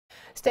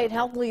State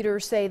health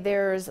leaders say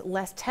there's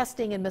less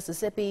testing in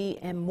Mississippi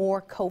and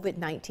more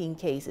COVID-19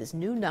 cases.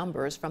 New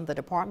numbers from the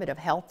Department of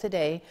Health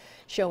today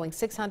showing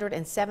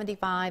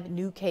 675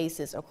 new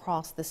cases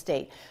across the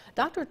state.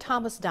 Dr.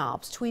 Thomas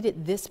Dobbs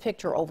tweeted this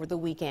picture over the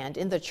weekend.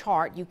 In the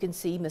chart, you can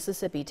see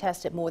Mississippi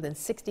tested more than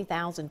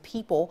 60,000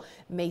 people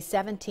May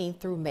 17th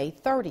through May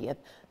 30th.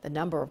 The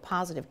number of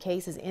positive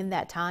cases in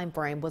that time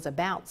frame was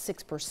about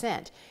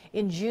 6%.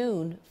 In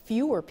June,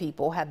 fewer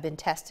people have been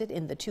tested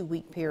in the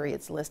 2-week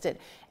periods listed,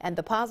 and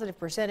the positive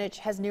percentage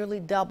has nearly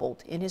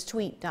doubled. In his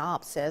tweet,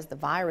 Dobbs says the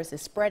virus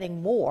is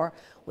spreading more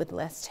with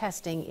less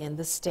testing in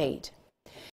the state.